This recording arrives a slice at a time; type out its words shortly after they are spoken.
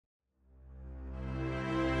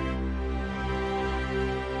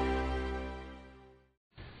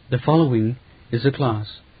The following is a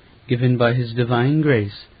class given by His Divine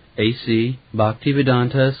Grace, A.C.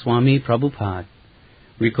 Bhaktivedanta Swami Prabhupada,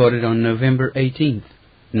 recorded on November 18th,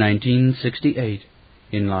 1968,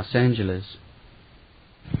 in Los Angeles.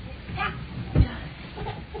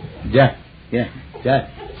 Jai.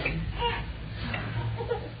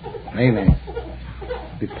 Very nice.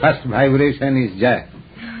 The first vibration is Jai.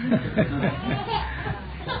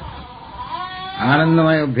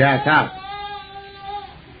 Anandamaya Abhyasa.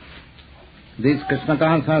 This Krishna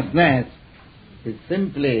consciousness is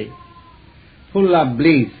simply full of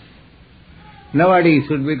bliss. Nobody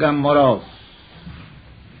should become morose.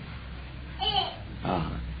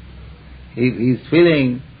 If he is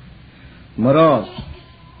feeling morose,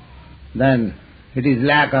 then it is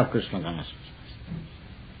lack of Krishna consciousness.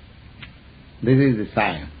 This is the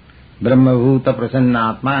sign. Brahma bhuta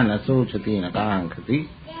prasannatma nasochati nakankati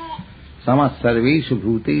samas sarveshu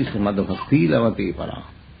bhuteshu madhbhakti lavati para.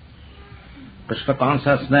 Krishna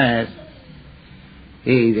consciousness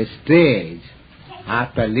is a stage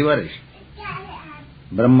after liberation.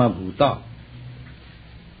 Brahma bhuta.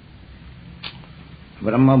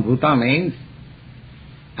 Brahma bhuta means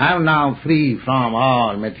I am now free from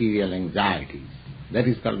all material anxieties. That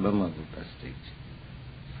is called Brahma bhuta stage.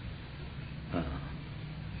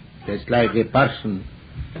 Just like a person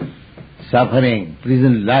suffering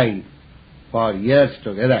prison life for years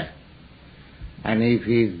together, and if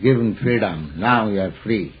he is given freedom, now you are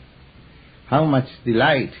free. How much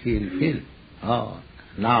delight he will feel. Oh,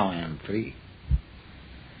 now I am free.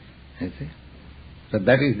 You see? So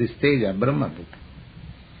that is the stage of Brahma bhuta.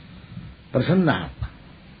 Prasannatma.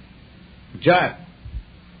 Joy.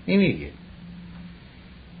 Immediate.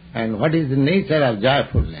 And what is the nature of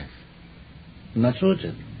joyfulness?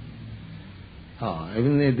 Nasochati.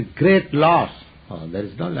 Even the great loss, there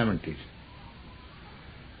is no lamentation.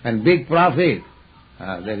 And big profit,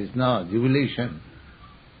 there is no jubilation,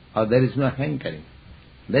 or there is no hankering.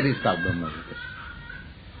 That is called Brahma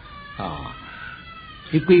bhuta.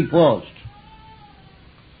 Equipost.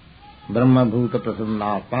 Brahma bhuta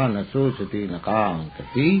prasannatma nasochati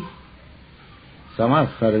nakankati samas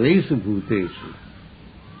sarveshu bhuteshu.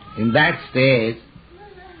 In that stage,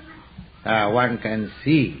 one can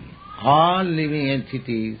see all living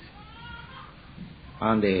entities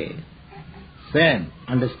on the same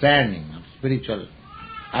understanding of spiritual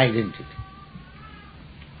identity.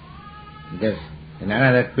 This, in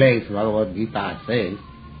another place, Bhagavad Gita says,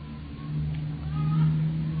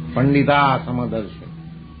 Pandita Samadarshi.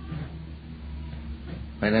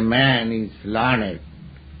 When a man is learned,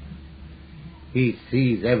 he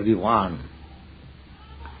sees everyone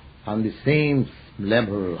on the same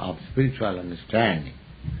level of spiritual understanding.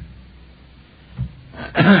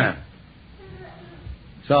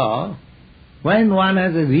 So, when one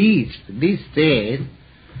has reached this stage,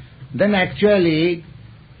 then actually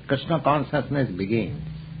Krishna consciousness begins.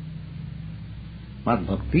 Mad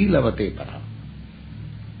bhakti lavate para.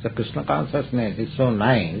 So Krishna consciousness is so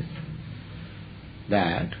nice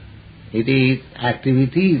that it is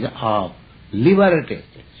activities of liberated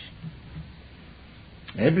stage.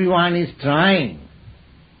 Everyone is trying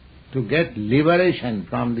to get liberation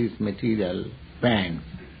from these material pangs.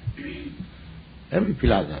 Every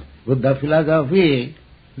philosopher. Buddha philosophy,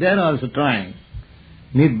 they are also trying.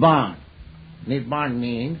 Nibbana. Nibbana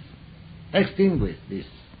means extinguish this.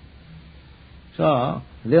 So,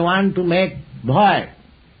 they want to make void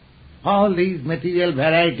all these material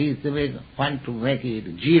varieties, they want to make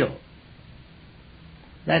it zero.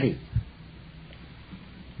 That is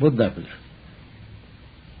Buddha philosophy.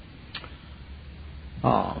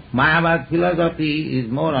 Mayavad philosophy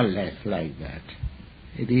is more or less like that.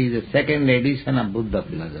 It is a second edition of Buddha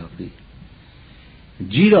philosophy.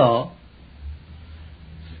 Zero,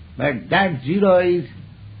 but that zero is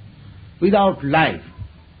without life.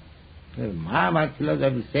 Mayavad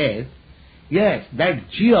philosophy says, yes, that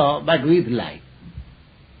zero but with life.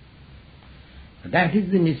 That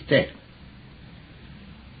is the mistake.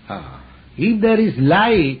 If there is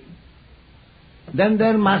life, then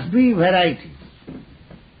there must be varieties.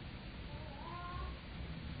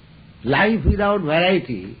 Life without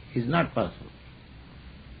variety is not possible.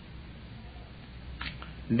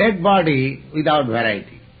 Dead body without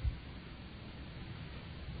variety.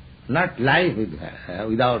 Not life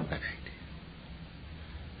without variety.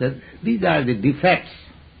 These are the defects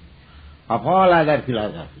of all other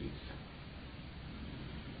philosophies.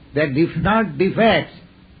 They are not defects,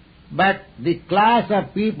 but the class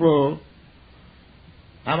of people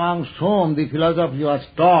amongst whom the philosophy was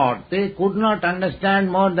taught, they could not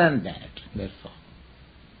understand more than that. That's all.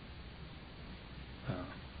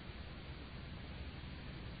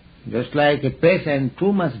 Just like a patient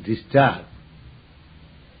too much disturbed,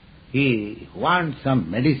 he wants some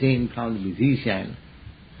medicine from the physician.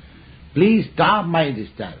 Please stop my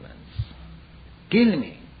disturbance. Kill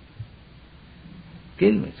me.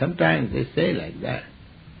 Kill me. Sometimes they say like that.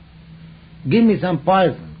 Give me some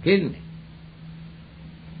poison. Kill me.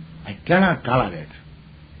 I cannot tolerate.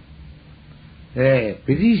 A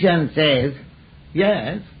physician says,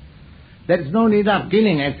 yes, there is no need of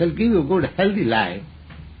killing. I shall give you good healthy life.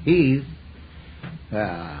 He is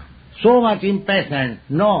so much impatient.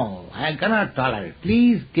 No, I cannot tolerate.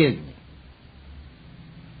 Please kill me.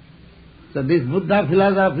 So this Buddha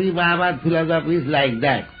philosophy, Bhagavad philosophy is like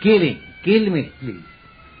that. Killing. Kill me, please.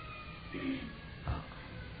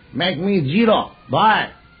 Make me zero, boy.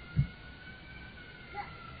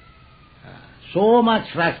 So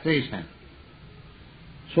much frustration.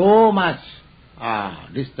 So much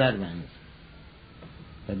disturbance.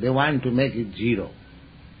 That they want to make it zero.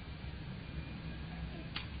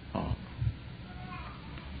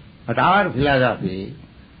 But our philosophy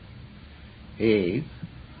is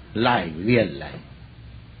life, real life.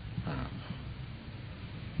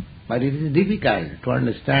 But it is difficult to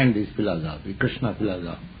understand this philosophy, Krishna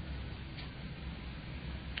philosophy.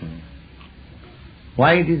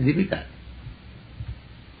 Why it is difficult?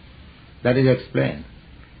 That is explained.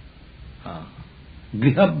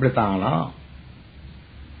 Grihabhratana.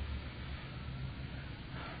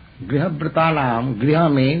 Grihabhratanam,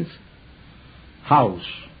 griha means house.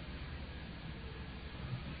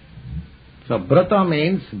 So brata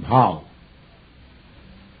means bhav.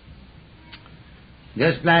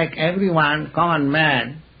 Just like everyone, common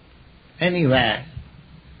man, anywhere,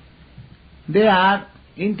 they are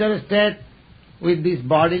interested with these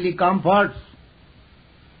bodily comforts,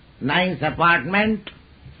 nice apartment,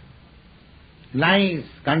 nice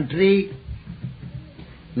country,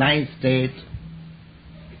 nice state,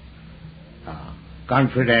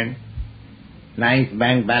 confident, nice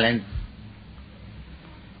bank balance.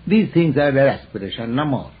 These things are their aspiration, no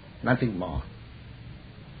more, nothing more.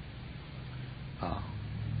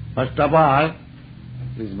 First of all,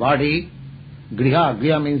 this body,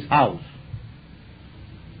 griha means house,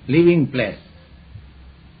 living place.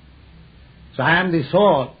 So I am the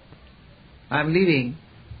soul, I am living,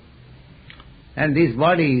 and this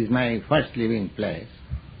body is my first living place.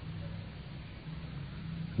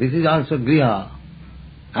 This is also griha.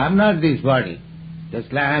 I am not this body.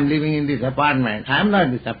 Just like I am living in this apartment, I am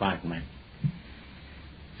not this apartment.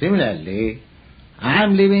 Similarly, I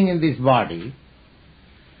am living in this body,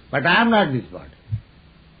 but I am not this body.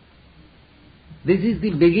 This is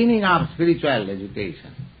the beginning of spiritual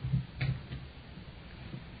education.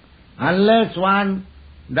 Unless one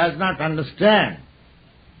does not understand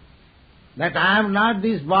that I am not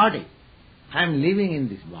this body, I am living in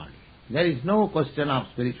this body, there is no question of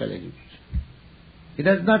spiritual education. He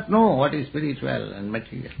does not know what is spiritual and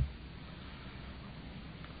material.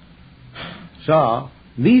 So,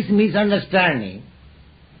 this misunderstanding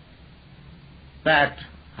that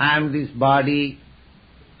I am this body,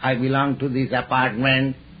 I belong to this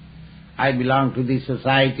apartment, I belong to this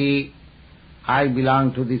society, I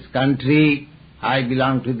belong to this country, I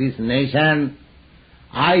belong to this nation,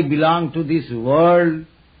 I belong to this world,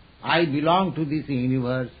 I belong to this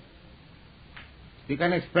universe. You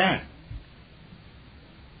can expand.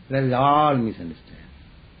 That is all misunderstanding.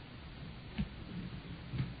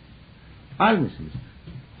 All misunderstanding.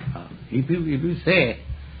 If you say,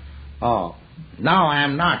 oh, now I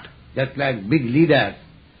am not, just like big leaders,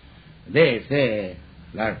 they say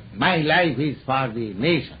that my life is for the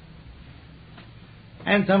nation.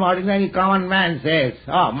 And some ordinary common man says,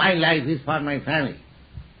 oh, my life is for my family.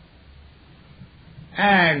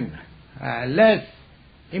 And less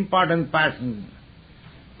important person,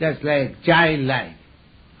 just like child life,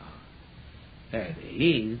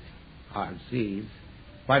 he is or she is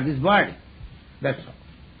for this body. That's all.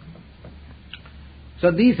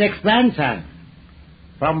 So this expansion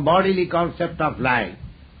from bodily concept of life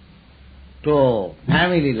to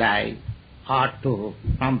family life, or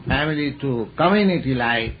from family to community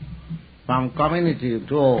life, from community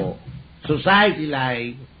to society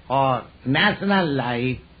life, or national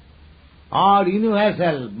life, or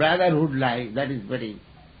universal brotherhood life, that is very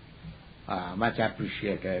much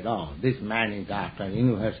appreciated. Oh, this man is after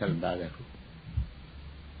universal brotherhood.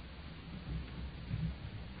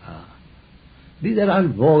 These are all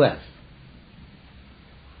bogus.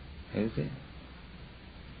 You see?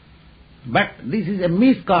 But this is a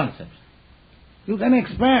misconception. You can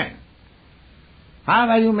expand.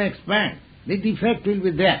 However you may expand, the defect will be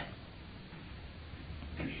there.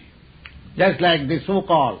 Just like the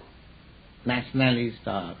so-called nationalist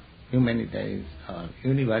or humanitarians or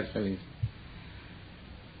universalists,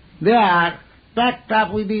 they are packed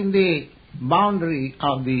up within the boundary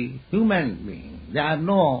of the human being. There are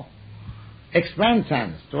no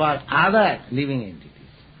expansions toward other living entities.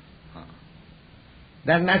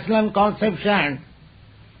 The national conception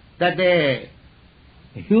that a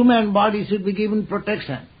human body should be given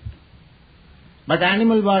protection, but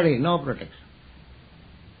animal body, no protection.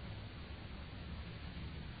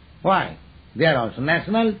 Why? They are also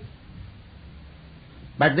national,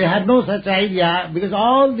 but they have no such idea because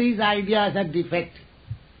all these ideas are defective.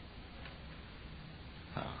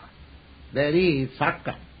 There is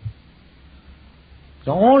shortcut.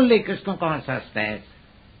 So only Krishna consciousness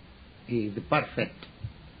is perfect.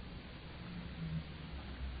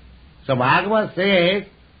 So Bhagavad says,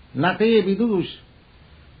 Nate vidush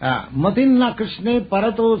matinna Krishne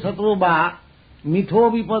parato sato ba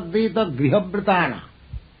mitho vipaddeta grihabhritana.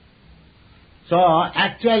 So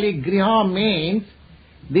actually griha means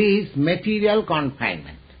this material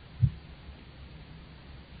confinement.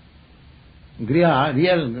 Griha,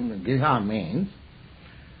 real griha means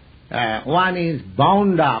one is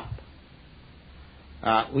bound up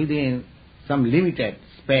within some limited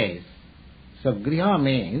space. So griha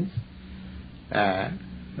means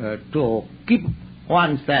to keep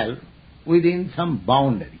oneself within some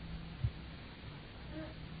boundary.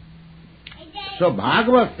 So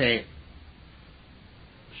Bhagavad says,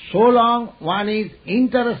 so long one is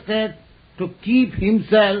interested to keep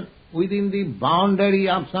himself within the boundary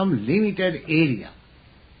of some limited area,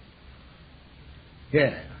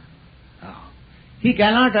 here, he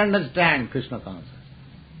cannot understand Krishna consciousness.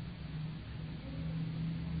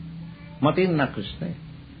 Matinna Krishna.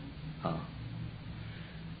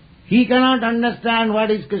 He cannot understand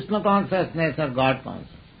what is Krishna consciousness or God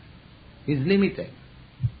consciousness. He is limited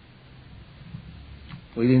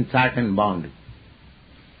within certain boundary.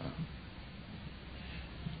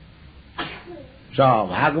 So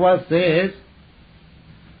Bhagavad says,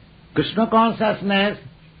 Krishna consciousness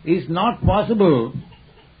is not possible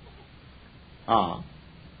for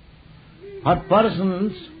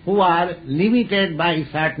persons who are limited by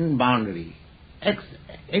certain boundary,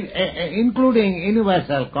 including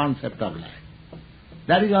universal concept of life.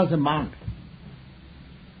 That is also boundary.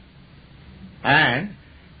 And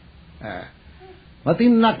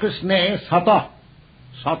Matinna Krishna Sata.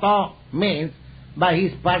 Sata means by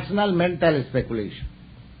his personal mental speculation.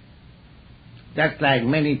 Just like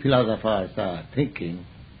many philosophers are thinking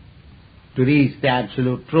to reach the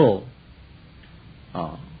absolute truth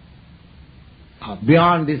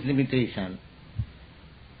beyond this limitation,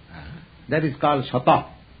 that is called Sata,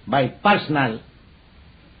 by personal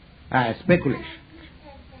speculation.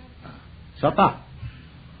 Sata.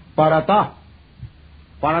 Parata.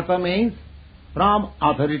 Parata means from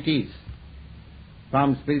authorities,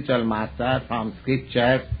 from spiritual master, from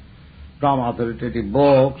scriptures, from authoritative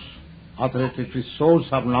books, authoritative source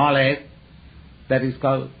of knowledge, that is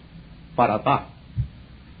called Parata.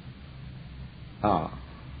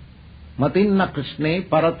 Matinna Krishne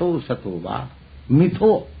Parato Satova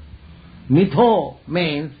Mitho. Mitho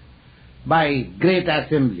means by great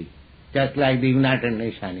assembly, just like the United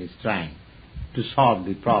Nations is trying to solve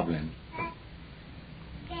the problem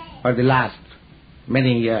for the last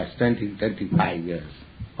many years, 20, 25 years,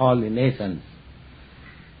 all the nations.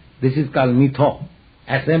 This is called Mitho,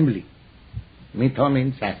 assembly. Mitho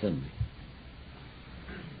means assembly.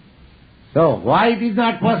 So why it is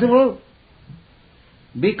not possible?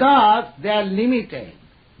 Because they are limited.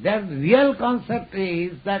 Their real concept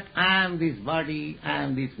is that I am this body, I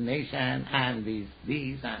am this nation, I am this,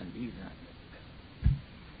 and this.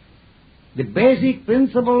 The basic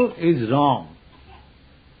principle is wrong.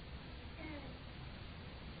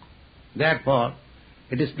 Therefore,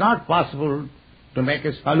 it is not possible to make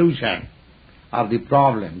a solution of the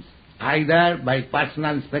problems either by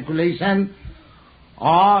personal speculation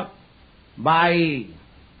or by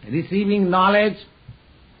receiving knowledge.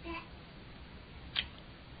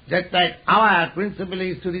 Just like our principle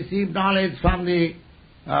is to receive knowledge from the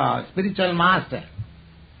spiritual master.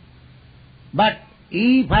 But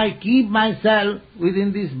if I keep myself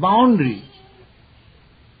within this boundary,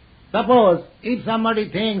 suppose if somebody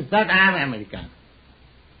thinks that I am American,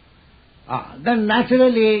 then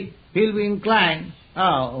naturally he will be inclined,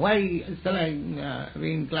 why shall I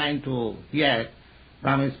be inclined to hear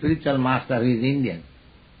from a spiritual master who is Indian,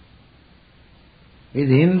 he is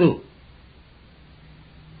Hindu.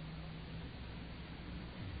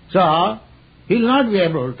 So, he will not be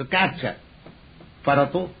able to capture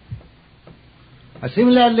Parato.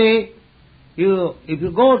 Similarly, if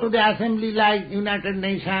you go to the assembly like United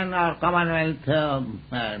Nations or Commonwealth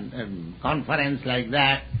conference like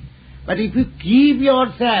that, But if you keep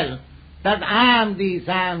yourself that I am this,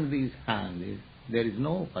 I am this, I am this, there is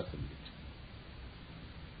no possibility.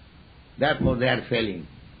 Therefore they are failing.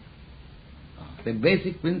 The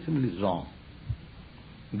basic principle is wrong.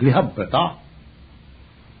 Grihabrata.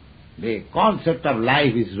 The concept of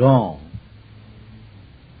life is wrong.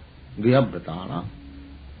 Grihabrata, no?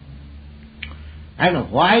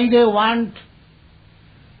 And why they want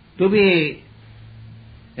to be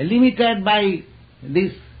limited by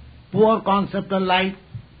this poor concept of life?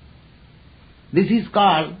 This is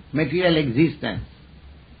called material existence.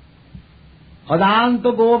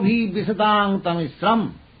 Adanta gobhi visatang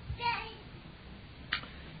tamisram.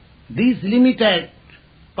 This limited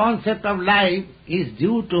concept of life is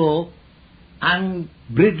due to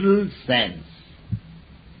unbridled sense.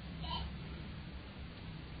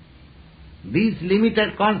 This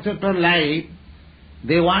limited concept of life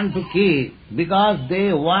they want to keep because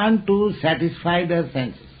they want to satisfy their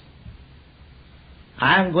senses.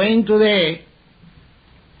 I am going to the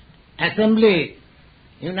Assembly,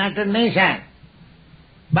 United Nations,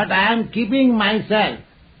 but I am keeping myself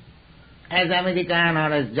as American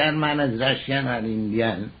or as German, as Russian or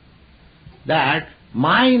Indian, that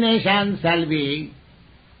my nation shall be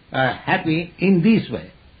happy in this way.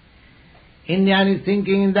 Indian is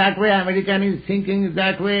thinking in that way, American is thinking in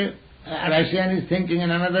that way, Russian is thinking in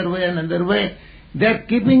another way. They are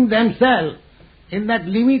keeping themselves in that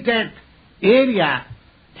limited area,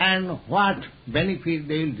 and what benefit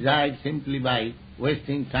they will derive simply by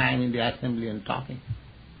wasting time in the assembly and talking.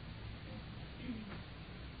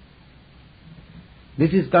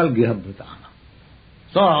 This is called Grihabhritana.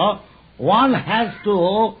 So, one has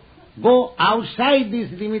to go outside this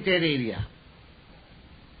limited area.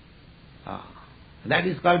 That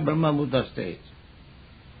is called Brahma Bhuta stage.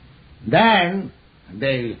 Then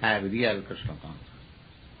they will have real Krishna consciousness.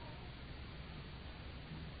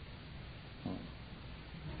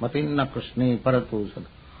 Matinna Krishna Paratu Sada.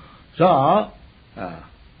 So,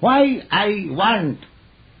 why I want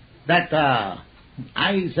that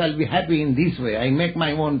I shall be happy in this way, I make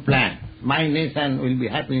my own plan, my nation will be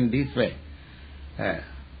happy in this way.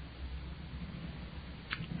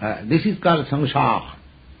 This is called samsara,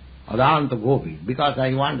 adanta gopi, because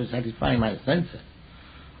I want to satisfy my senses.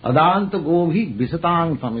 Adanta gopi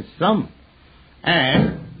visatang samisram.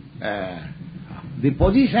 And the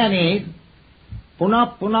position is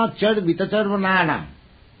Puna puna chad vitacharvanana.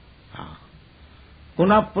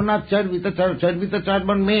 Puna puna chad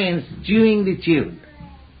vitacharvan means chewing the chewed.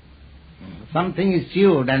 Something is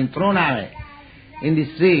chewed and thrown away in the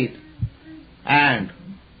street, and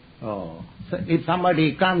so if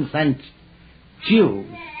somebody comes and chews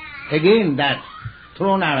again that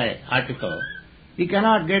thrown away article, he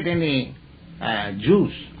cannot get any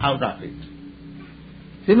juice out of it.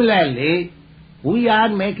 Similarly, we are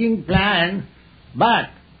making plan, but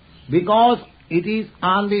because it is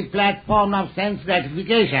on the platform of sense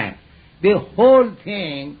gratification, the whole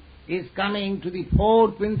thing is coming to the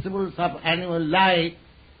four principles of animal life: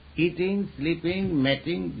 eating, sleeping,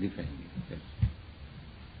 mating, defending.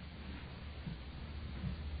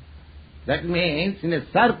 That means in a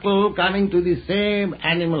circle coming to the same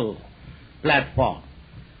animal platform.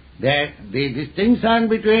 That the distinction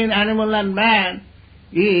between animal and man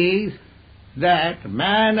is that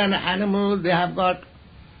man and animal, they have got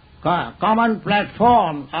common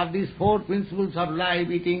platform of these four principles of life: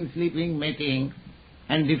 eating, sleeping, mating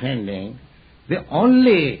and defending. The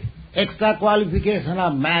only extra qualification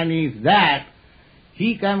of man is that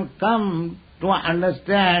he can come to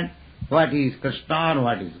understand what is Krishna and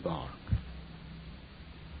what is God.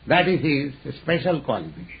 That is his special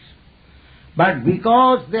qualification. But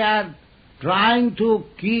because they are trying to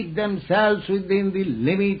keep themselves within the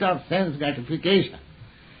limit of sense gratification,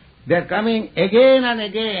 they are coming again and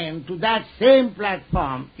again to that same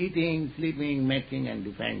platform: eating, sleeping, mating and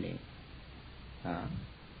defending,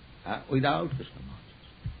 without Krishna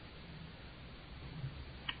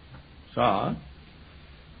consciousness.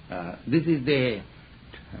 So, this is the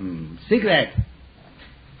secret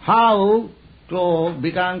how to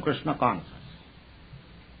become Krishna conscious.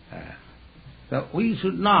 So we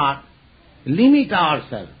should not limit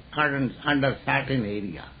ourselves under certain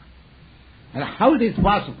area. And how it is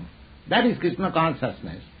possible? That is Krishna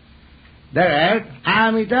consciousness. That I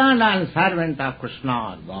am eternal servant of Krishna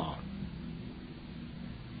or God.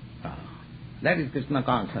 That is Krishna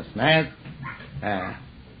consciousness.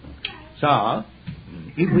 So,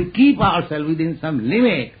 if we keep ourselves within some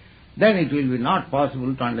limit, then it will be not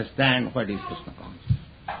possible to understand what is Krishna consciousness.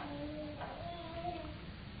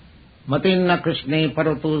 Matinna Krishna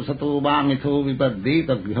paratu satu vamitho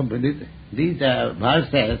vipadita grihabhridita. These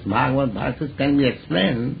verses, Bhagavad verses, can be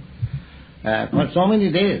explained for so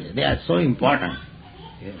many days. They are so important.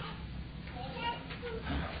 Yes.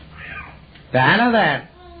 The another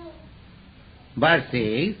verse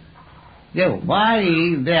is, why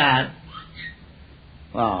they are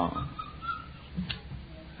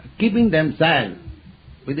keeping themselves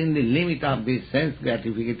within the limit of this sense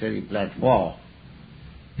gratificatory platform.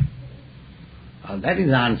 That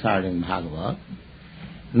is answered in Bhagavad.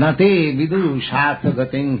 Nate vidu shatha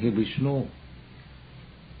gating hi Vishnu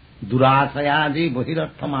durasayadi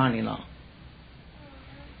bhirathamanina.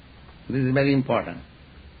 This is very important.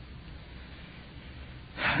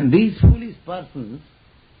 These foolish persons,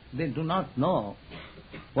 they do not know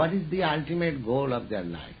what is the ultimate goal of their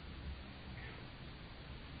life.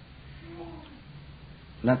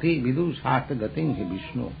 Nati vidu shatha gating hi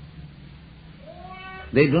Vishnu.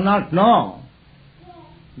 They do not know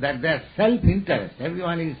that their self-interest,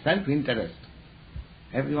 everyone is self-interest.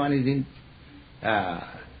 Everyone is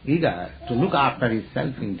eager to look after his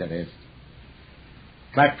self-interest.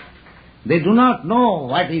 But they do not know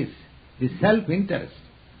what is his self-interest.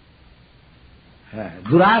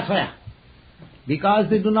 Durasaya. Because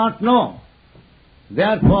they do not know.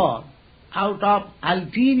 Therefore, out of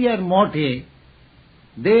ulterior motive,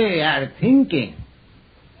 they are thinking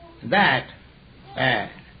that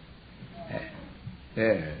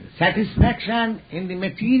satisfaction in the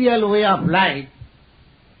material way of life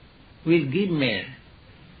will give me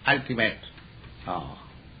ultimate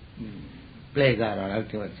pleasure or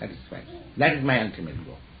ultimate satisfaction. That is my ultimate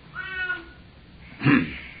goal.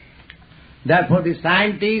 Therefore the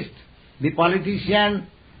scientist, the politician,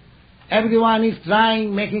 everyone is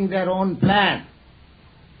trying, making their own plan.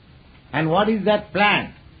 And what is that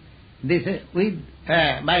plan? This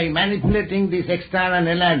by manipulating this external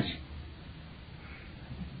energy.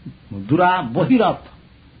 Bohirat,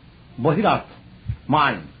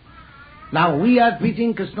 mind. Now we are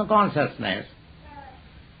preaching Krishna consciousness.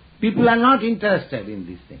 People are not interested in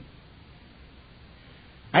this thing.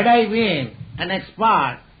 Had I been an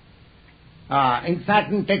expert in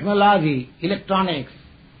certain technology, electronics,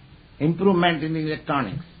 improvement in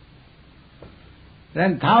electronics,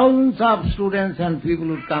 then thousands of students and people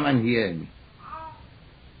would come and hear me.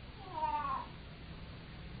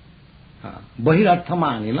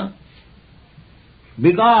 Bahirarthaman,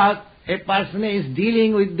 because a person is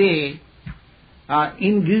dealing with the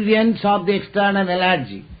ingredients of the external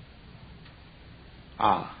energy.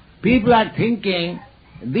 People are thinking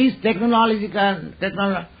this technological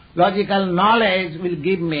knowledge will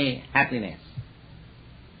give me happiness.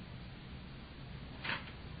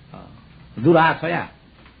 Durasaya.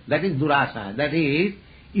 That is durasaya. That is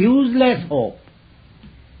useless hope.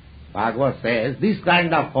 Bhagavad says this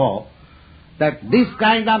kind of hope, that this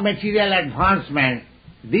kind of material advancement,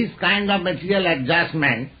 this kind of material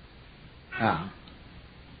adjustment,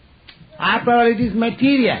 after all it is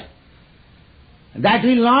material. That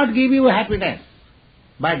will not give you happiness.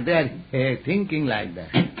 But they are thinking like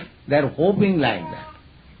that. They are hoping like that.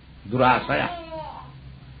 Durasaya.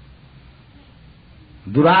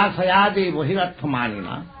 Durasayade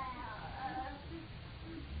vahirathamanina.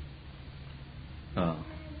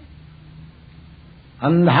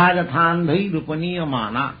 Andharathandhai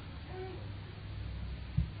rupaniyamana.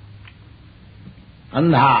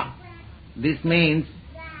 Andha. This means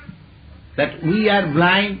that we are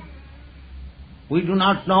blind. We do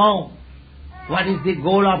not know what is the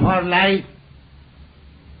goal of our life.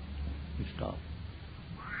 Stop.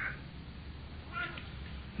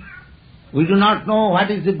 We do not know what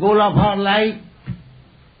is the goal of our life.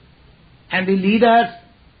 And the leaders,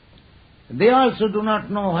 they also do not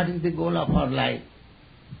know what is the goal of our life.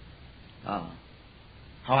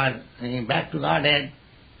 Our Back to Godhead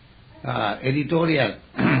editorial,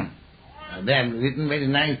 then written very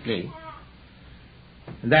nicely,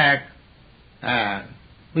 that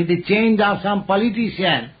with the change of some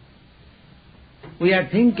politician, we are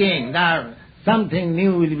thinking that something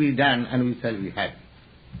new will be done and we shall be happy.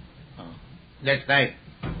 That's right.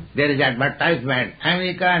 There is advertisement.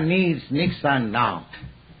 America needs Nixon now.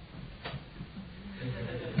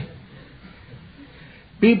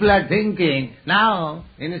 People are thinking, now,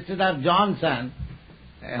 instead of Johnson,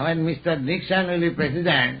 when Mr. Nixon will be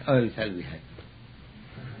president, we shall be happy.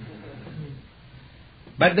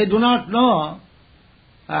 But they do not know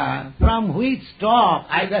from which stock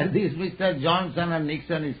either this Mr. Johnson or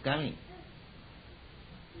Nixon is coming.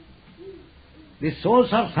 The source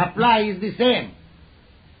of supply is the same.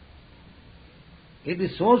 If the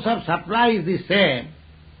source of supply is the same,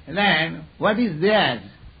 then what is theirs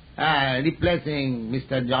replacing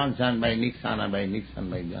Mr. Johnson by Nixon or by Nixon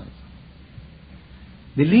by Johnson?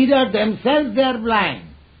 The leaders themselves, they are blind.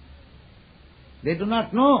 They do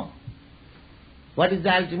not know. What is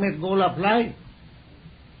the ultimate goal of life?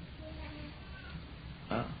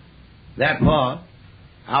 Therefore,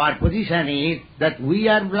 our position is that we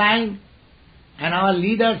are blind and our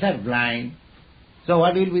leaders are blind. So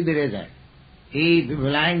what will be the result? If a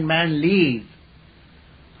blind man leads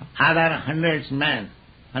other 100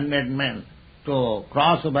 men to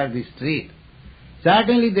cross over the street,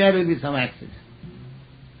 certainly there will be some accident.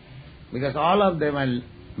 Because all of them are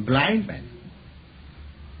blind men.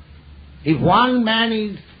 If one man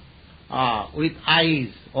is with eyes,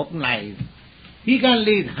 open eyes, he can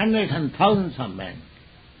lead hundreds and thousands of men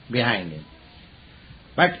behind him.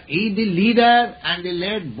 But if the leader and the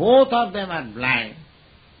led, both of them are blind,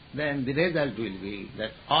 then the result will be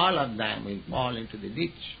that all of them will fall into the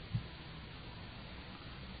ditch.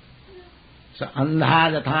 So,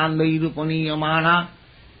 andha jathandai rupaniyamana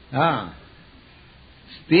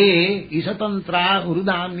ste isatantra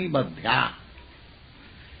urudamni badhya.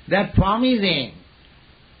 They are promising,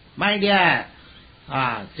 my dear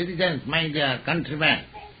citizens, my dear countrymen,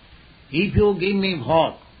 if you give me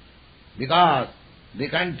vote, because the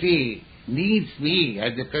country needs me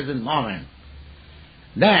at the present moment,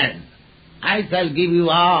 then I shall give you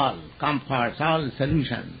all comforts, all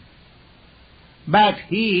solutions. But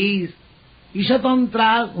he is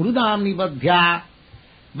Ishatantra Urudamni Badhya.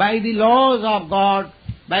 By the laws of God,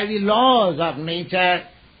 by the laws of nature,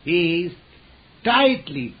 he is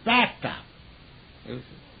tightly packed up.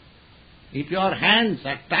 If your hands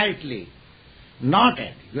are tightly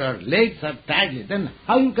knotted, your legs are tightly, then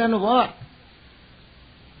how you can work?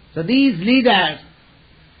 So these leaders,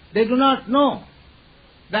 they do not know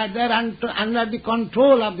that they are under the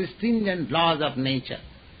control of the stringent laws of nature.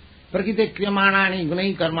 Prakriti kriyamanani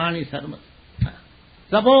gunai karmani sarva.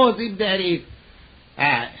 Suppose if there is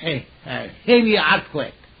a heavy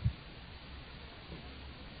earthquake,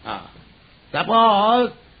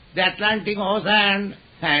 suppose the Atlantic Ocean,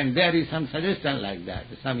 and there is some suggestion like that,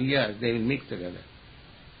 some years they will mix together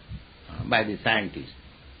by the scientists.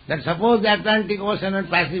 Then suppose the Atlantic Ocean and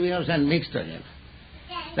Pacific Ocean mix together.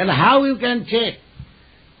 Then how you can check?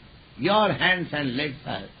 Your hands and legs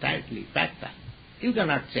are tightly packed up. You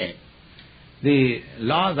cannot check the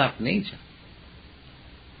laws of nature.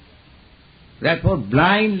 Therefore,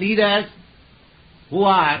 blind leaders who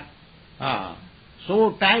are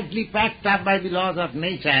so tightly packed up by the laws of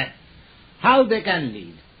nature, how they can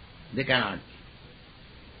lead? They cannot.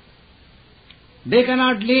 They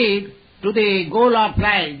cannot lead to the goal of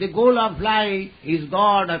life. The goal of life is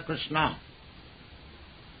God or Krishna.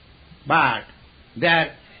 But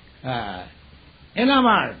they are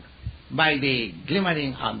enamored by the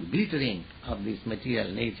glittering of this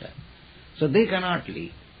material nature. So they cannot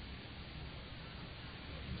lead.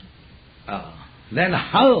 Then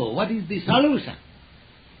how? What is the solution?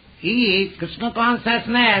 If Krishna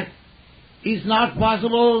consciousness is not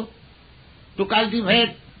possible to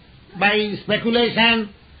cultivate by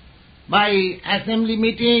speculation, by assembly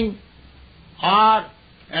meeting, or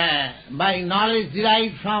by knowledge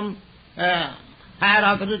derived from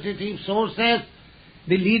higher authoritative sources,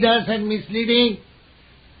 the leaders are misleading,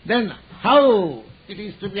 then how it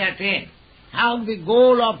is to be attained? How the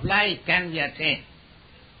goal of life can be attained?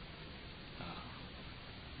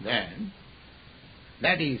 Then,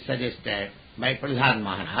 that is suggested by Prahlad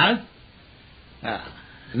Maharaj,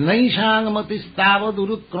 Naishangmatistavad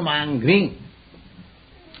urukramangring.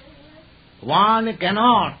 One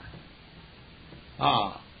cannot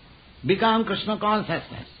become Krishna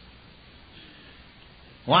consciousness.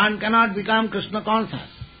 One cannot become Krishna conscious.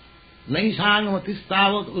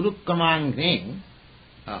 Naishangmatistavad urukramangring.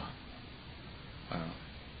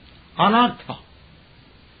 Anartha.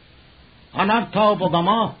 Anartha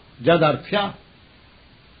upadama jadarthya.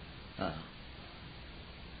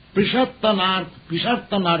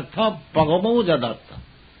 Prishattanartha pagamo jadartha.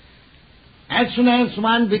 As soon as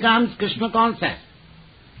one becomes Krishna conscious,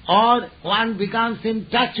 or one becomes in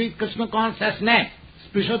touch with Krishna consciousness,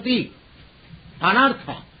 Sprishati,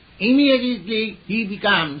 Anartha, immediately he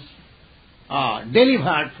becomes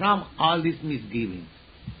delivered from all these misgivings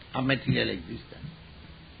of material existence.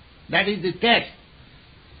 That is the test.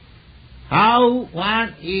 How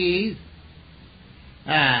one is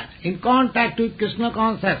in contact with Krishna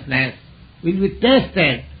consciousness will be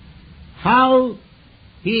tested, how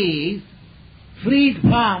he is freed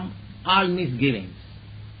from all misgivings.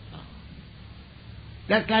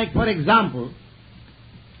 Just like, for example,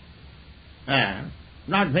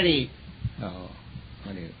 not very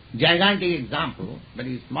gigantic example,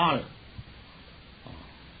 very small.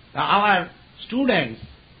 Our students,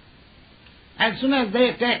 as soon as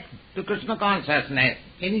they take to Krishna consciousness,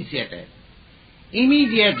 initiated,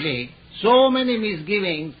 immediately so many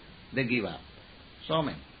misgivings they give up. so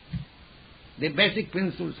many. The basic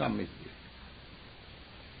principles of mischief.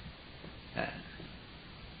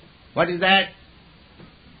 What is that?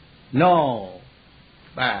 No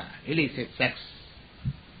illicit sex,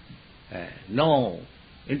 no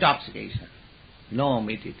intoxication, no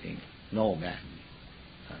meaty thing, no bad.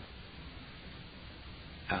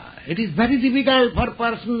 It is very difficult for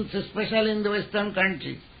persons, especially in the Western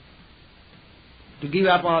countries, to give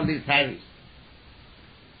up all these habits.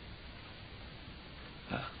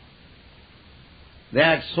 They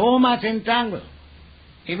are so much entangled.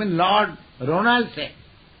 Even Lord Ronald said,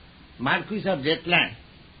 Marquis of Jetland,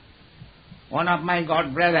 one of my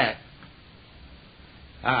god brothers,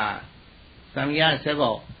 some years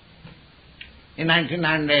ago, in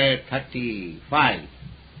 1935,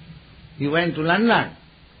 he went to London,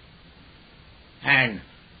 and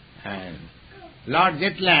Lord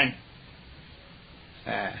Jetland,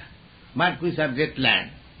 Marquis of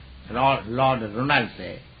Jetland, Lord Ronald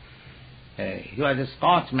said, he was a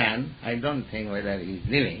Scotsman. I don't think whether he is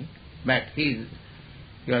living, but he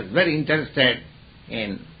was very interested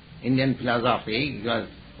in Indian philosophy. He was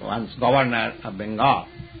once governor of Bengal.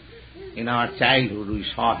 In our childhood we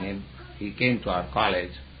saw him. He came to our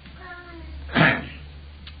college.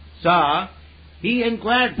 So he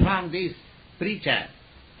inquired from this preacher,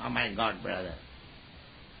 my god brother,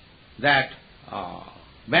 that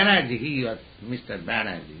Banerjee, he was Mr.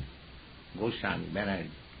 Banerjee, Goswami Banerjee.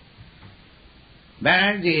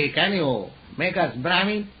 Banerjee, can you make us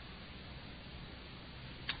Brahmin?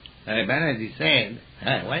 Banerjee said,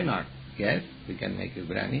 why not? Yes, we can make you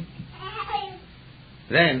Brahmin.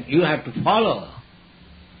 Then you have to follow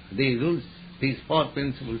these rules, these 4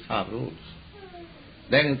 principles of rules.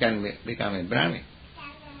 Then you can become a Brahmin.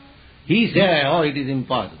 He said, oh, it is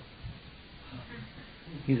impossible.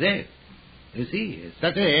 He said, you see,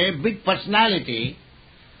 such a big personality,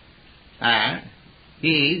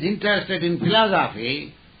 he is interested in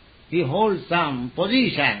philosophy, he holds some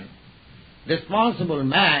position, responsible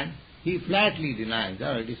man, he flatly denies,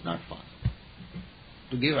 oh, it is not possible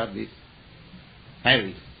to give up this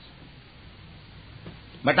habits.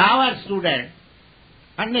 But our students,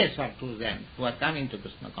 hundreds of students who are coming to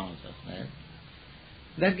Krishna consciousness,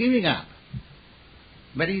 they are giving up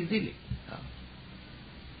very easily.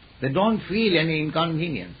 They don't feel any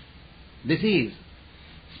inconvenience. This is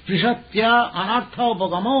Sprishatya anartha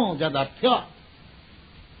bhagamo jadatya.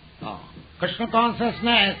 Krishna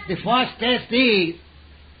consciousness, the first test is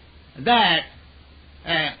that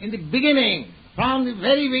in the beginning, from the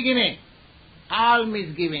very beginning, all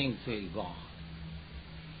misgivings will go.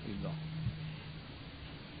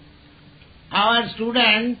 Our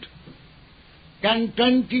student can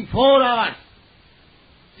 24 hours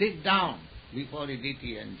sit down before a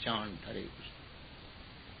deity and chant Hare Krishna.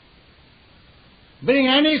 Bring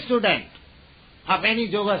any student of any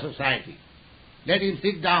yoga society, let him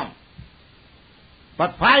sit down.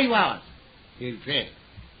 For 5 hours, he will fail.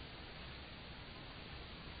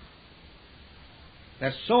 They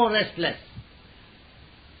are so restless.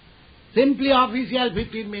 Simply official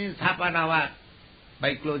 15 minutes, half an hour,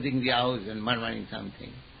 by closing the house and murmuring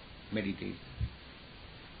something, meditation.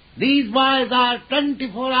 These boys are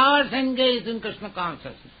 24 hours engaged in Krishna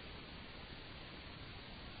consciousness.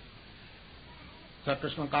 So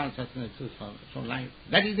Krishna consciousness is so light.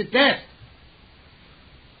 That is the test.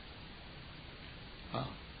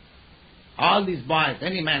 All these boys,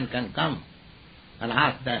 any man can come and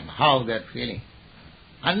ask them how they are feeling.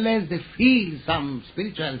 Unless they feel some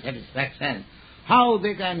spiritual satisfaction, how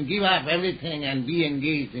they can give up everything and be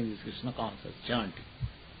engaged in this Krishna conscious chanting.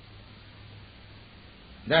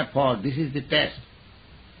 Therefore, this is the test.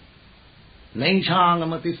 Naishang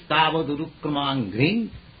matistavad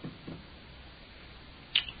urukramangring.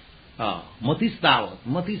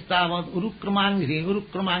 Matistavad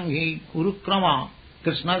urukramangri, urukrama.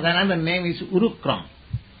 Krishna's another name is Urukram.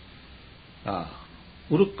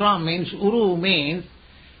 Urukram means, Uru means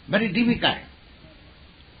very difficult.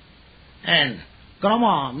 And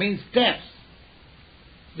Krama means steps.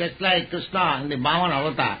 Just like Krishna in the Bhavan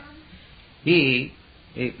avatar, he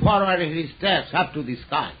forwarded his steps up to the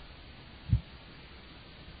sky.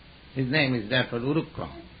 His name is therefore Urukram.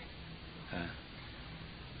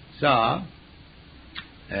 So,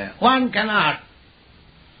 one cannot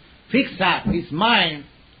fix up his mind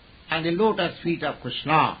on the lotus feet of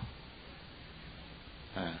Krishna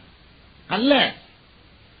unless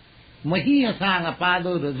mahiyasang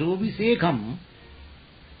apado rajobhisekham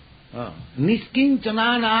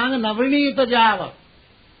niskinchananang navrinita java.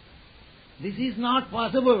 This is not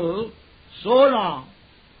possible so long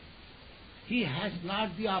he has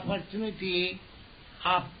not the opportunity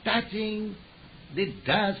of touching the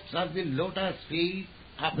dust of the lotus feet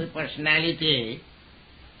of a personality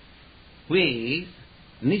who is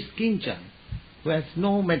niskinchan, who has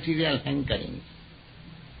no material hankerings.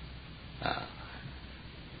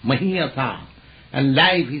 Mahiyata, and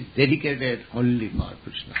life is dedicated only for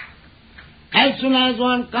Krishna. As soon as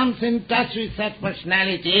one comes in touch with such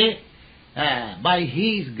personality, by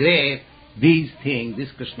his grace, these things,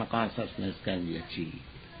 this Krishna consciousness can be achieved.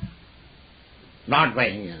 Not by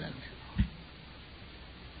any other method.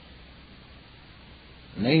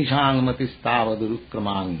 Naishang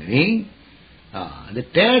matistavadurukkramangni. The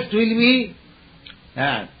taste will be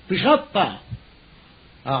pishatta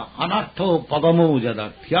anartho padamo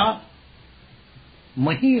jadatya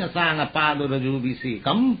mahi asana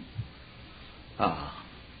padurajubisekam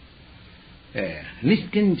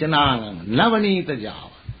niskinchanang lavanita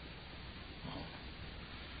java.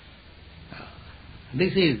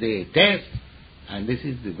 This is the test and this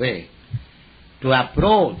is the way to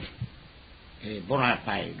approach a bona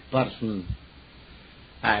fide person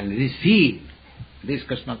and receive this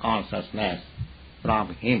Krishna consciousness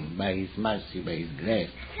from him by his mercy, by his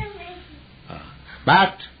grace.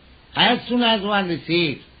 But as soon as one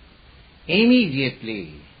receives,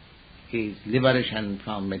 immediately his liberation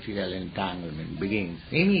from material entanglement begins.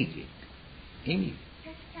 Immediate.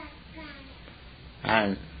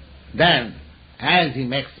 And then, as he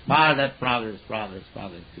makes further progress,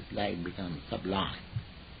 his life becomes sublime.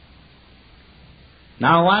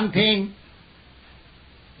 Now one thing,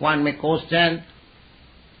 one may question,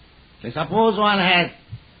 suppose one has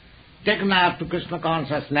taken up to Krishna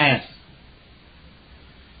consciousness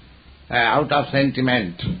out of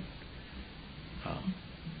sentiment,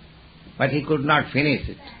 but he could not finish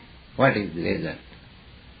it. What is the result?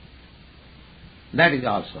 That is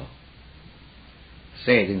also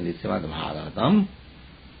said in the Srimad Bhagavatam.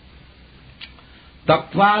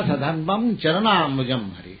 Taktva sadharmam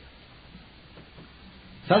charanambujam Hare.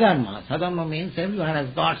 Sadharma means everyone has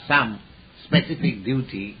got some specific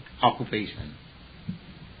duty, occupation.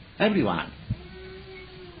 Everyone.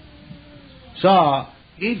 So,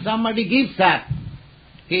 if somebody gives up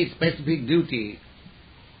his specific duty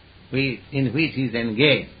in which he is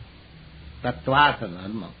engaged, tattva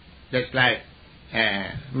sadharma, just like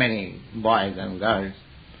many boys and girls,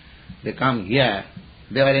 they come here,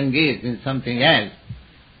 they were engaged in something else,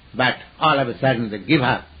 but all of a sudden they give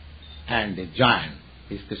up and they join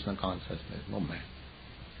this Krishna consciousness movement.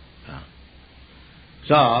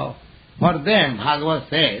 So, for them, Bhagavad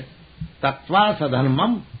says, tattva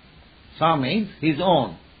sadharmam, sa means his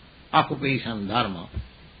own occupation, dharma.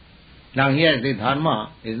 Now here the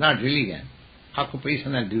dharma is not religion,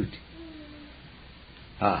 occupational duty.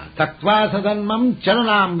 Tattva sadharmam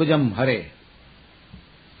charanambujam Hare.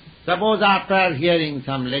 Suppose after hearing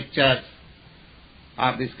some lectures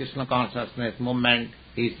of this Krishna consciousness movement,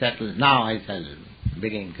 he settled, now I shall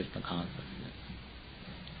begin Krishna consciousness.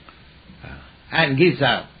 And gives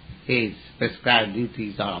up his prescribed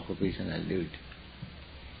duties or occupational duty.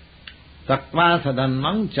 Tattva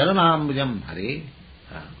sadharmam charanambujam Hare.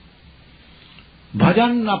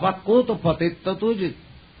 Bhajan napakoto patittatu.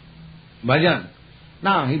 Bhajan.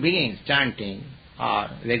 Now he begins chanting or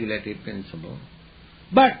regulative principle.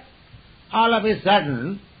 But all of a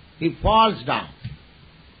sudden he falls down.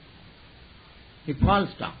 He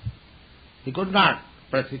could not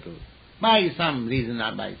prosecute. By some reason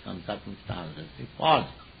or by some circumstances, he falls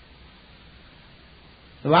down.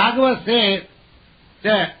 The Bhagavad says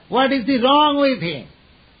that what is the wrong with him?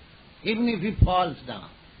 Even if he falls down.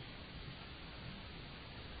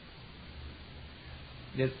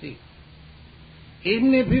 Just see.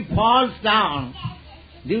 Even if he falls down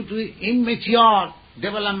due to immature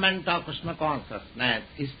development of Krishna consciousness,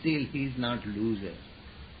 still he is not loser.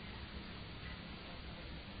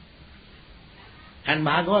 And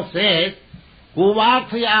Bhagavad says,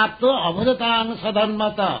 Kuvarthayapto avadhatang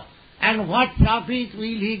sadharmata. And what profit will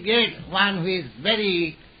he get? One who is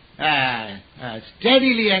very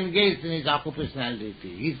steadily engaged in his occupational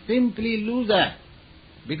duty. He is simply loser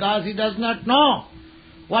because he does not know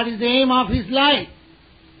what is the aim of his life.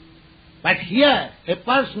 But here, a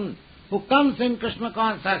person who comes in Krishna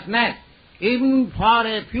consciousness, even for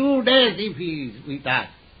a few days if he is with us,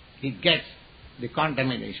 he gets the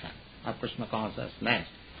contamination of Krishna consciousness.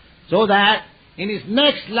 So that in his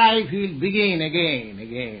next life he will begin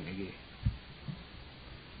again.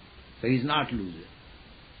 So he is not loser.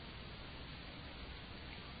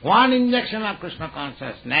 One injection of Krishna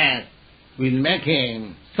consciousness will make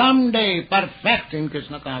him someday perfect in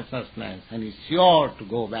Krishna consciousness and is sure to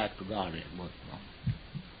go back to Godhead.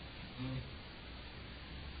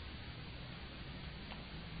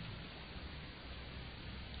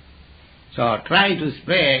 So try to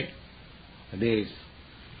spread this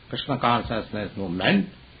Krishna consciousness movement,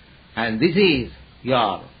 and this is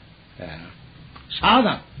your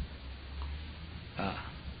sadhana,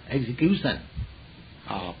 execution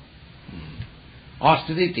of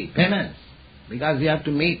austerity, penance, because you have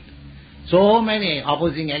to meet so many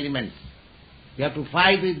opposing elements. You have to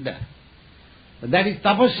fight with them. But that is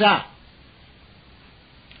tapasya.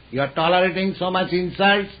 You are tolerating so much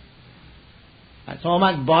insults, and so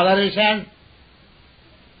much botheration,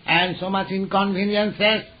 and so much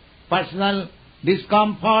inconveniences, personal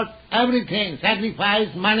discomfort, everything, sacrifice,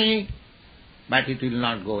 money, but it will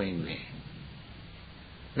not go in vain.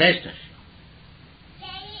 Rest assured.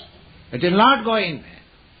 It will not go in vain.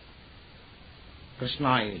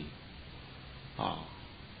 Krishna will,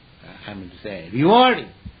 reward you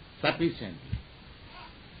sufficiently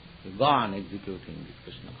to go on executing this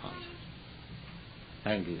Krishna consciousness.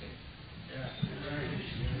 Thank you.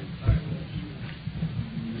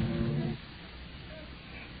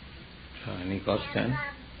 So, any question?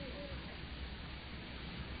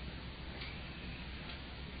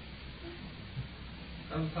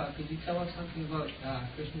 Prabhupada, could you tell us something about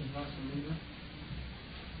Krishna's Vasalila?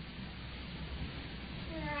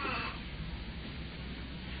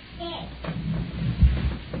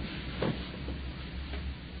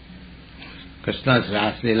 Krishna's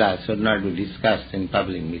Raslila should not be discussed in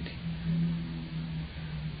public meeting.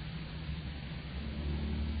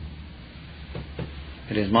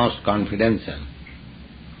 It is most confidential.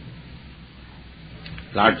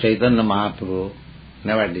 Lord Chaitanya Mahaprabhu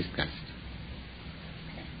never discussed.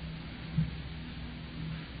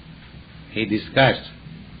 He discussed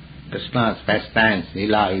Krishna's pastimes,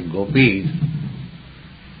 Leela with gopis,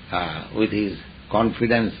 with his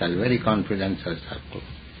confidential, very confidential circle.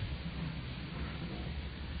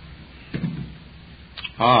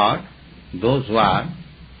 Or those who are,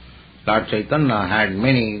 Lord Chaitanya had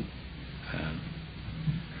many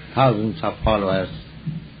thousands of followers,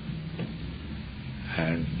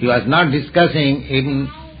 and he was not discussing even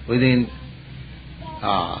within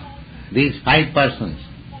these 5 persons,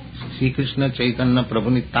 Sri Krishna, Chaitanya,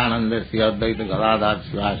 Prabhu Nityananda, Sri Advaita, Gadadhar,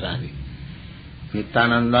 Srivasadi.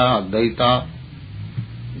 Nityananda, Advaita,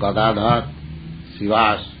 Gadadhar,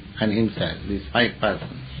 Srivas, and himself, these 5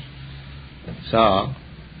 persons. So,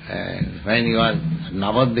 and when he was at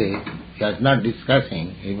Navadvip, he was not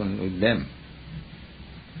discussing even with them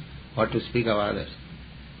what to speak of others.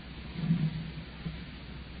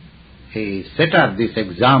 He set up this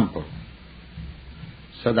example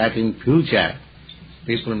so that in future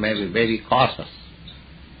people may be very cautious.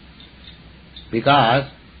 Because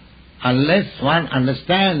unless one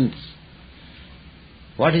understands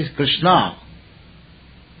what is Krishna,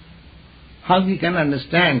 how we can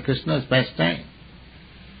understand Krishna's pastime?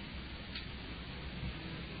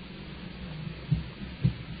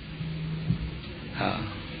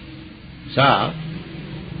 So,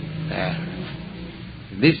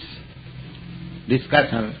 this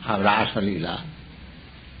discussion of Rasa Leela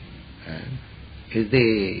is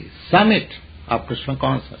the summit of Krishna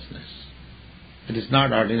consciousness. It is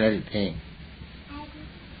not ordinary thing.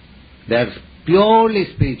 They are purely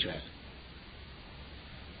spiritual.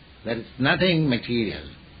 There is nothing material.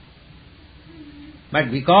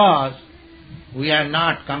 But because we are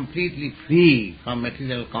not completely free from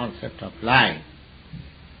material concept of life,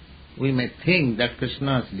 we may think that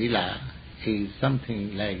Krishna's Leela is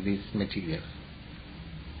something like this material.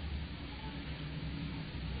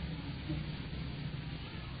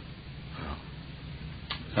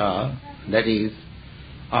 So, that is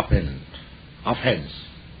offense.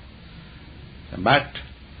 But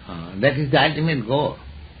that is the ultimate goal,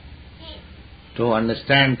 to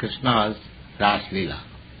understand Krishna's Ras Leela.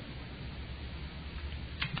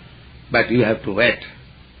 But you have to wait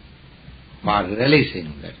for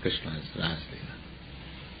relishing that Krishna's Ras Leela,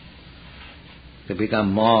 to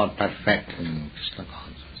become more perfect in Krishna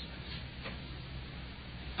consciousness.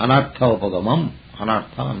 Anartha upagamam.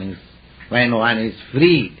 Anartha means when one is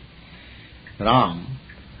freed from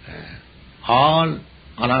all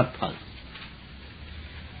anarthas.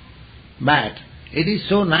 But it is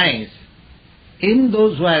so nice in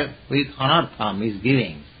those who are with anartha,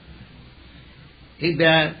 misgivings, if they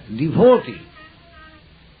are devotees,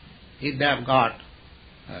 if they have got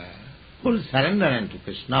full surrender unto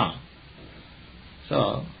Krishna,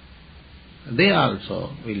 so they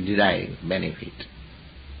also will derive benefit.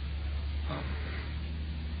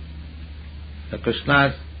 So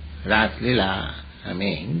Krishna's Ras Leela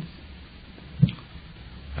means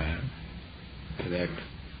that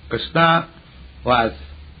Krishna was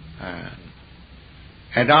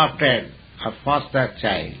adopted a foster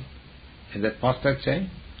child. Is that foster child?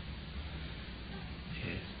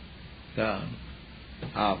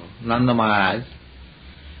 of Nanda Maharaj,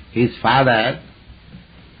 his father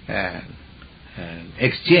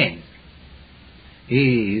exchanged.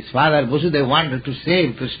 His father Vasudeva wanted to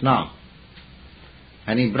save Krishna,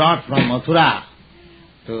 and he brought from Mathura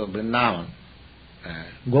to Vrindavan,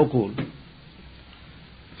 Gokul,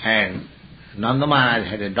 and Nanda Maharaj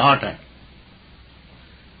had a daughter.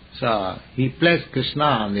 So he placed Krishna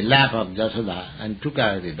on the lap of Jasoda and took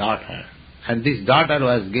away the daughter. And this daughter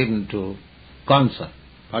was given to Kansa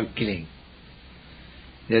for killing.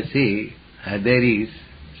 You see, there is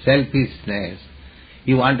selfishness.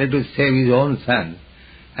 He wanted to save his own son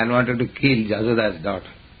and wanted to kill Jasoda's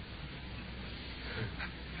daughter.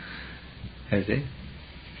 You see?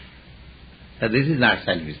 So this is not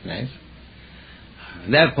selfishness.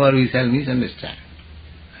 Therefore we shall misunderstand.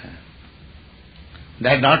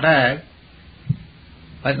 That daughter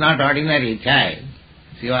was not ordinary child.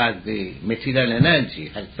 She was the material energy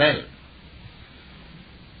herself,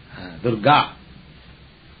 Durga.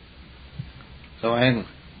 So when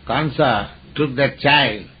Kansa took that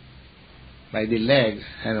child by the leg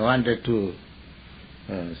and wanted to,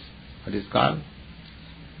 what is called?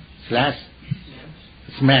 Smash,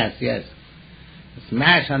 yes.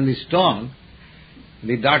 Smash on the stone,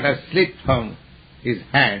 the daughter slipped from his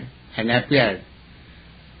hand and appeared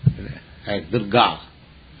as Durga,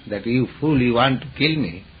 that you fool, you want to kill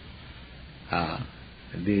me.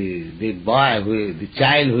 The boy, the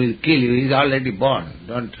child who will kill you is already born.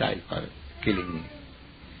 Don't try for killing me.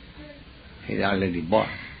 He is already born.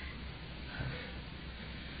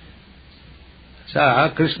 So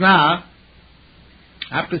Krishna,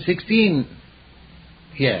 after 16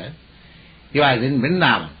 years, he was in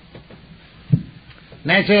Vrindavan.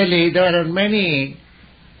 Naturally, there were many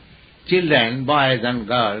children, boys and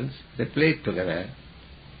girls, they played together.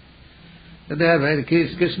 So they are very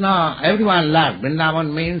Krishna, everyone loved.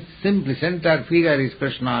 Vrindavan means simply center figure is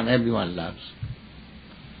Krishna and everyone loves.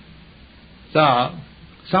 So,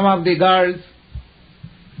 some of the girls,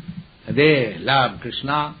 they love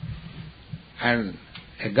Krishna, and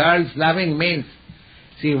a girl's loving means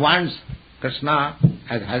she wants Krishna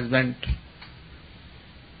as husband.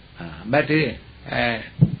 But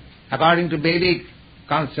according to Vedic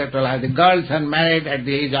concept, the girls are married at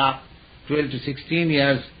the age of 12 to 16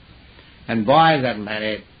 years, and boys are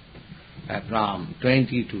married from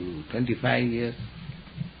 20 to 25 years.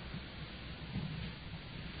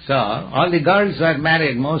 So, all the girls were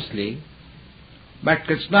married mostly, but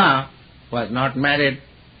Krishna was not married.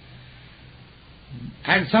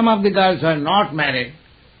 And some of the girls were not married,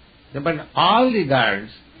 but all the girls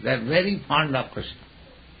were very fond of Krishna.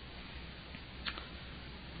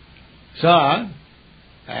 So,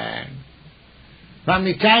 from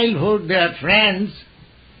the childhood, their friends,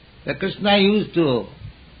 the Krishna used to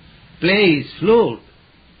play his flute,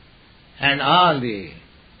 and all the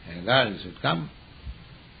girls would come.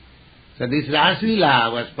 So this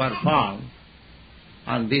Raslila was performed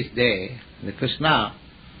on this day, the Krishna,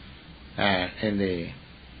 in the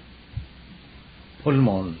full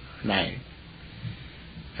moon night.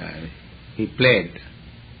 He played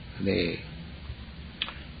the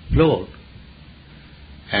flute,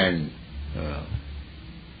 and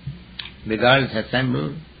the girls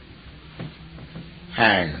assembled,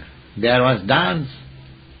 and there was dance.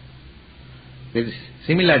 There is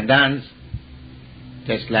similar dance,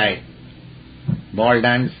 just like ball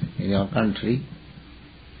dance in your country.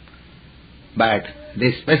 But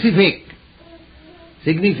the specific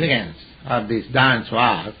significance of this dance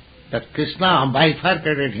was that Krishna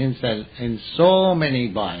bifurcated himself in so many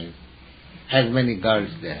boys, as many girls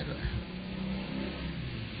there were.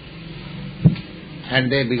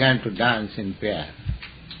 And they began to dance in pair.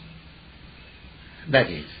 That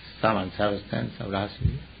is Saman substance of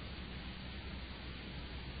Rasli.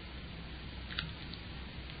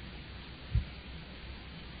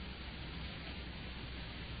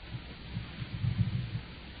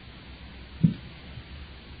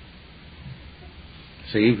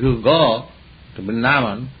 So if you go to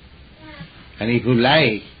Vrindavan, and if you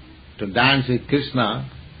like to dance with Krishna,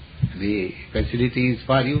 the facility is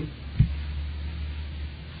for you.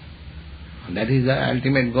 That is the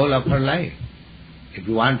ultimate goal of her life. If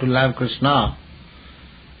you want to love Krishna,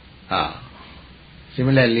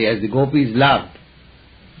 similarly as the gopis loved,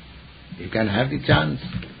 you can have the chance.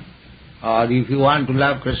 Or if you want to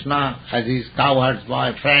love Krishna as his cowherd's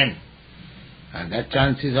boyfriend, and that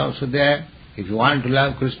chance is also there. If you want to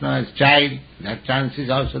love Krishna as child, that chance is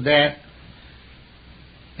also there.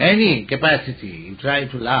 Any capacity you try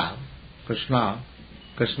to love Krishna,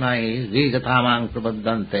 Krishna is Vijathamang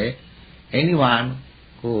Prabhaddante. Anyone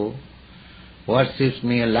who worships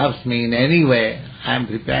me, loves me in any way, I am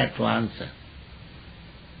prepared to answer.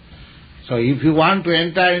 So if you want to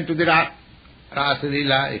enter into the Rasa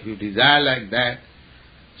Leela, if you desire like that,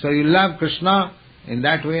 so you love Krishna in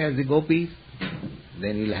that way as the gopis,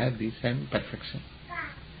 then you'll have the same perfection.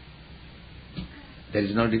 There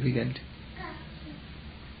is no difficulty.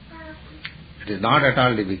 It is not at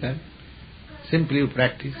all difficult. Simply you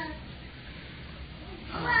practice.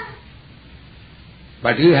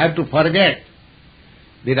 But you have to forget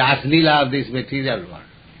the Raslila of this material world.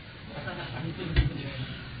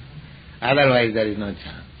 Otherwise there is no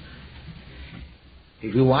chance.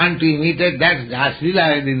 If you want to imitate that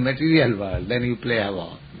Raslila in the material world, then you play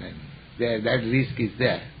havoc. Then that risk is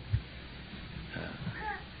there.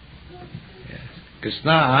 Yes.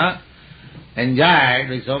 Krishna enjoyed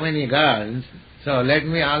with so many girls, so let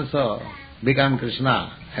me also become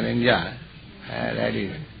Krishna and enjoy. That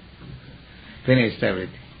is finished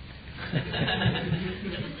everything.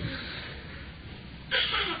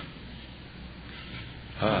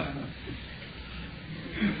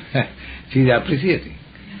 She is appreciating.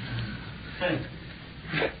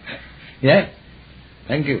 Yes?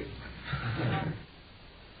 Thank you.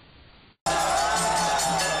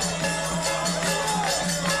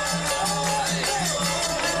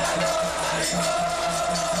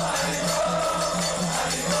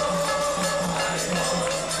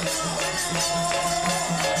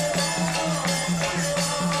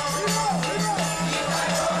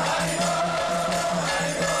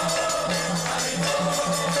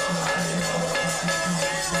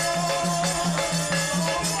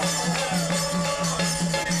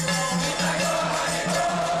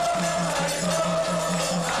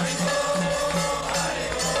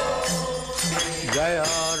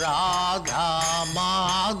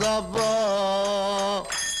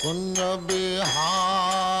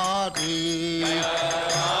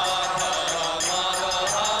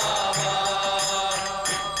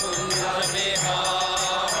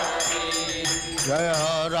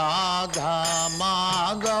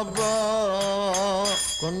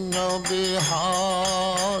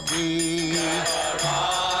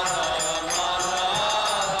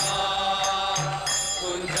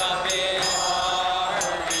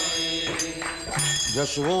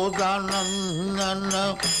 Yashodanandana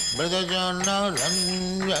Brajajana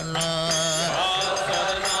Ranjana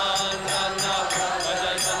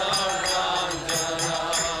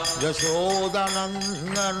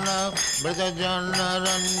Yashodanandana Brajajana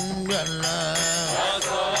Ranjana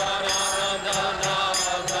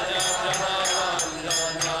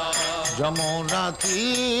Jamuna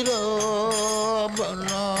Tira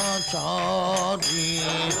Banachari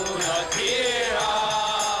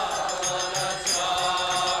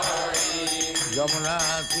Jamuna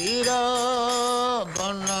Tira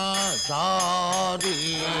Banachari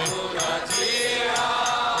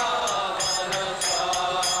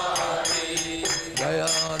Jaya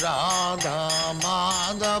Radha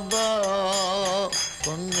Madhava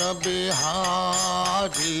Kunja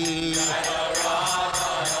Bihari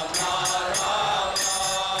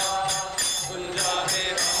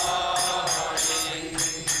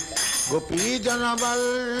Gopi Jana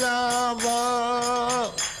Vallabha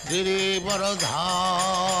Giri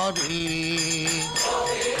Varadhari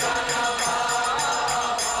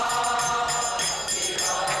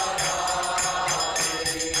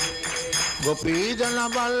Gopi Jana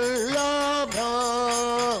Vallabha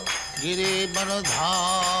Giri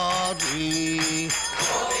Varadhari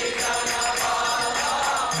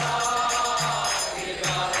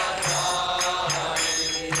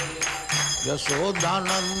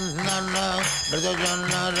Yashodanandana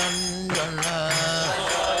Brajajana Ranjana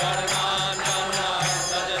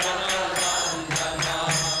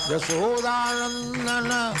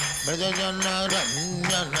Yashodanandana Brajajana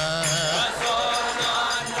Ranjana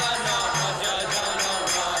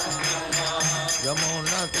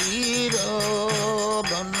Yamuna Tira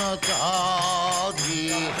Banachari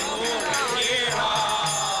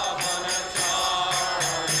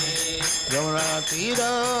Yamuna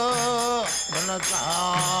Tira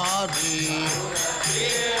Banachari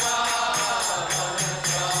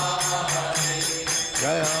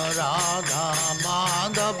Jaya Radha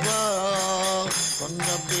Madhava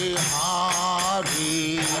Kunja Bihari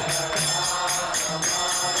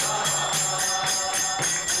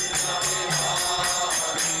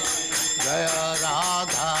Jaya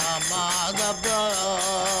Radha Madhava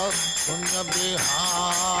Kunja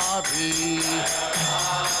Bihari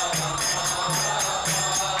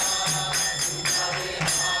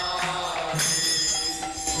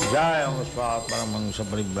जय मुस्पात परमहंस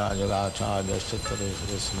परिव्राजकाचार्य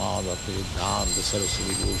सत्तरेश्वर स्माद सिद्धांत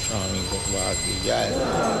सरस्वती गोस्वामी भगवान की जय।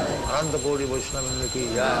 अनंत कोटि वैष्णव की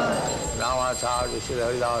जय। रामाचार्य श्री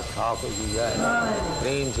हरिदास ठाकुर की जय।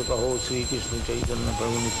 प्रेम से कहो श्री कृष्ण चैतन्य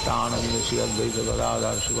प्रभु नित्यानंद श्री अद्वैत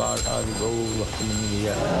गदाधर शिवाचार्य गौर भक्तमुनि की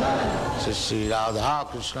जय। श्री श्री राधा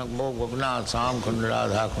कृष्ण मोह गोपीनाथ श्याम कुंड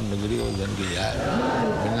राधा कुंड गिरिवर्धन की जय।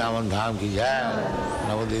 वृंदावन धाम की जय।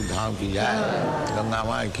 नवदीप धाम की जय। गंगा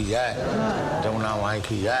माई की जय। जमुना माई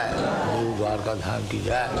की जय। गुरु द्वारका धाम की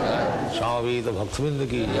जय। स्वामी तो भक्तविंद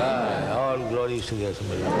की जय। All glories to their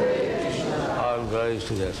Sameer. All glories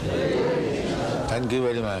to their Sameer. Thank you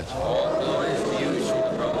very much.